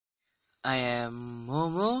I am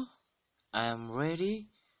Momo. I am ready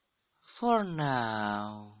for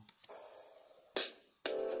now.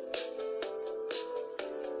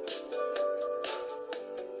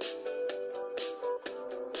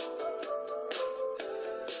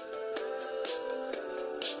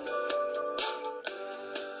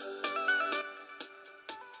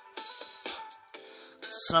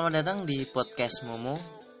 Selamat datang di podcast Momo,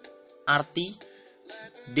 Arti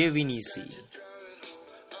Definisi.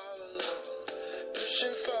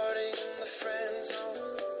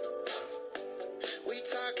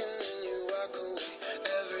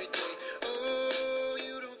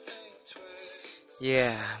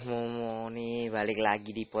 Momo nih balik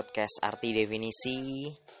lagi di podcast Arti Definisi.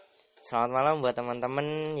 Selamat malam buat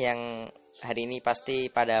teman-teman yang hari ini pasti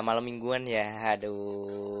pada malam mingguan ya.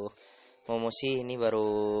 Aduh, Momo sih ini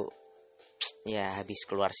baru habis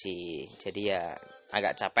keluar sih. Jadi ya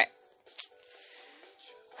agak capek.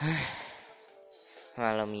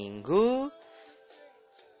 Malam minggu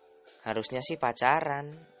harusnya sih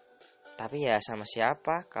pacaran. Tapi ya sama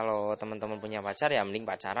siapa? Kalau teman-teman punya pacar ya mending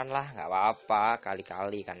pacaran lah, nggak apa-apa,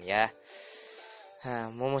 kali-kali kan ya.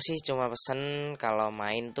 Momo sih cuma pesen kalau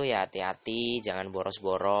main tuh ya hati-hati, jangan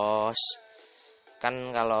boros-boros.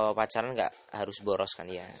 Kan kalau pacaran nggak harus boros kan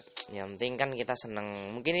ya. Yang penting kan kita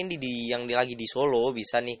seneng. Mungkin ini lagi di Solo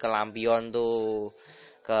bisa nih ke Lampion tuh.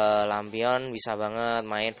 Ke Lampion bisa banget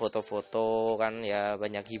main foto-foto kan ya,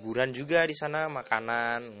 banyak hiburan juga di sana,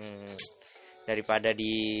 makanan. Daripada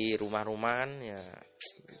di rumah-rumahan ya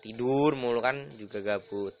tidur mulu kan juga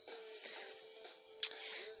gabut.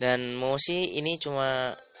 Dan mau sih ini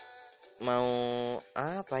cuma mau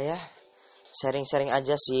sharing-sharing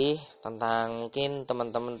aja sih tentang mungkin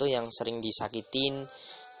teman-teman tuh yang sering disakitin,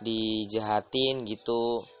 dijahatin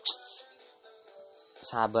gitu.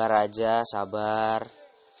 Sabar aja, sabar.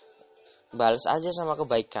 Balas aja sama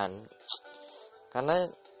kebaikan. Karena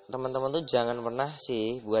teman-teman tuh jangan pernah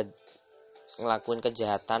sih buat ngelakuin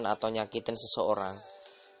kejahatan atau nyakitin seseorang.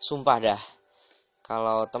 Sumpah dah,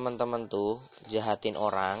 kalau teman-teman tuh jahatin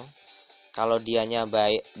orang, kalau dianya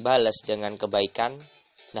balas dengan kebaikan,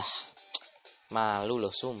 dah malu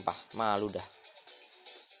loh, sumpah malu dah.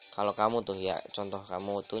 Kalau kamu tuh ya, contoh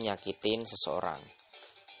kamu tuh nyakitin seseorang,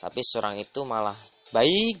 tapi seseorang itu malah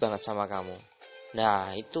baik banget sama kamu,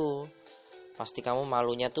 nah itu pasti kamu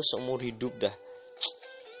malunya tuh seumur hidup dah.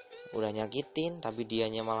 Udah nyakitin tapi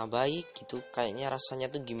dianya malah baik gitu, kayaknya rasanya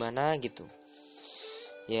tuh gimana gitu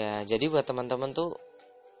ya. Jadi buat teman-teman tuh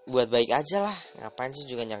buat baik aja lah, ngapain sih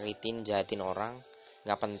juga nyakitin, jahatin orang,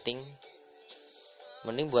 nggak penting.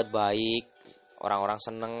 Mending buat baik, orang-orang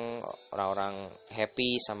seneng, orang-orang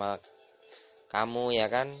happy sama kamu ya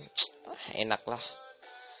kan, enak lah.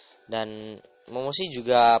 Dan Momo sih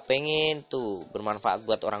juga pengen tuh bermanfaat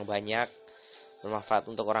buat orang banyak, bermanfaat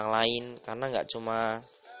untuk orang lain, karena nggak cuma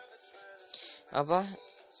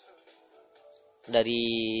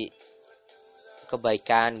dari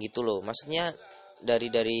kebaikan gitu loh. Maksudnya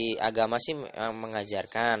dari agama sih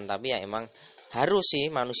mengajarkan, tapi ya emang harus sih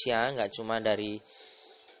manusia, nggak cuma dari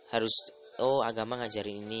harus agama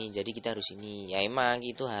ngajarin ini jadi kita harus ini. Ya emang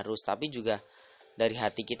gitu harus, tapi juga dari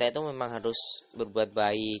hati kita itu memang harus berbuat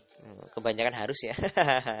baik. Kebanyakan harus ya.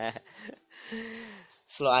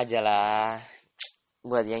 Slow aja lah.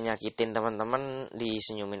 Buat yang nyakitin teman-teman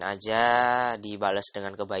disenyumin aja, dibalas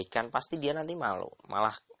dengan kebaikan, pasti dia nanti malu,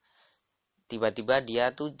 malah tiba-tiba dia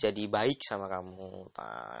tuh jadi baik sama kamu.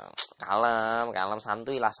 Kalem,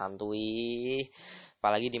 santuy lah, santuy.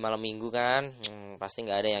 Apalagi di malam minggu kan, pasti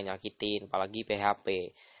nggak ada yang nyakitin, apalagi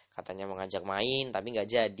PHP. Katanya mau ngajak main, tapi nggak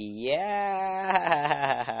jadi. Ya,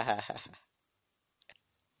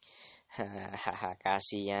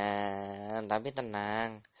 kasihan. Tapi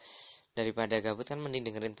tenang. Daripada gabut kan mending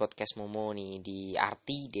dengerin podcast Momo nih di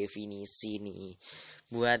Arti Definisi nih.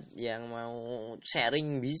 Buat yang mau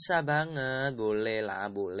sharing bisa banget, boleh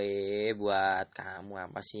lah, boleh. Buat kamu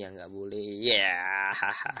apa sih yang nggak boleh?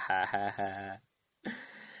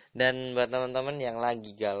 Dan buat teman-teman yang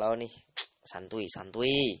lagi galau nih,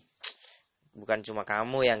 santuy. Bukan cuma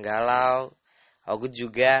kamu yang galau, aku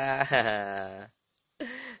juga.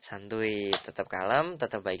 Santuy, tetap kalem,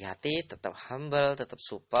 tetap baik hati, tetap humble, tetap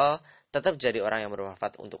supel, tetap jadi orang yang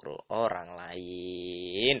bermanfaat untuk orang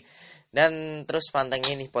lain. Dan terus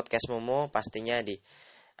pantengin nih podcast Momo pastinya di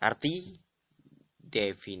Arti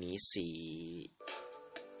Definisi.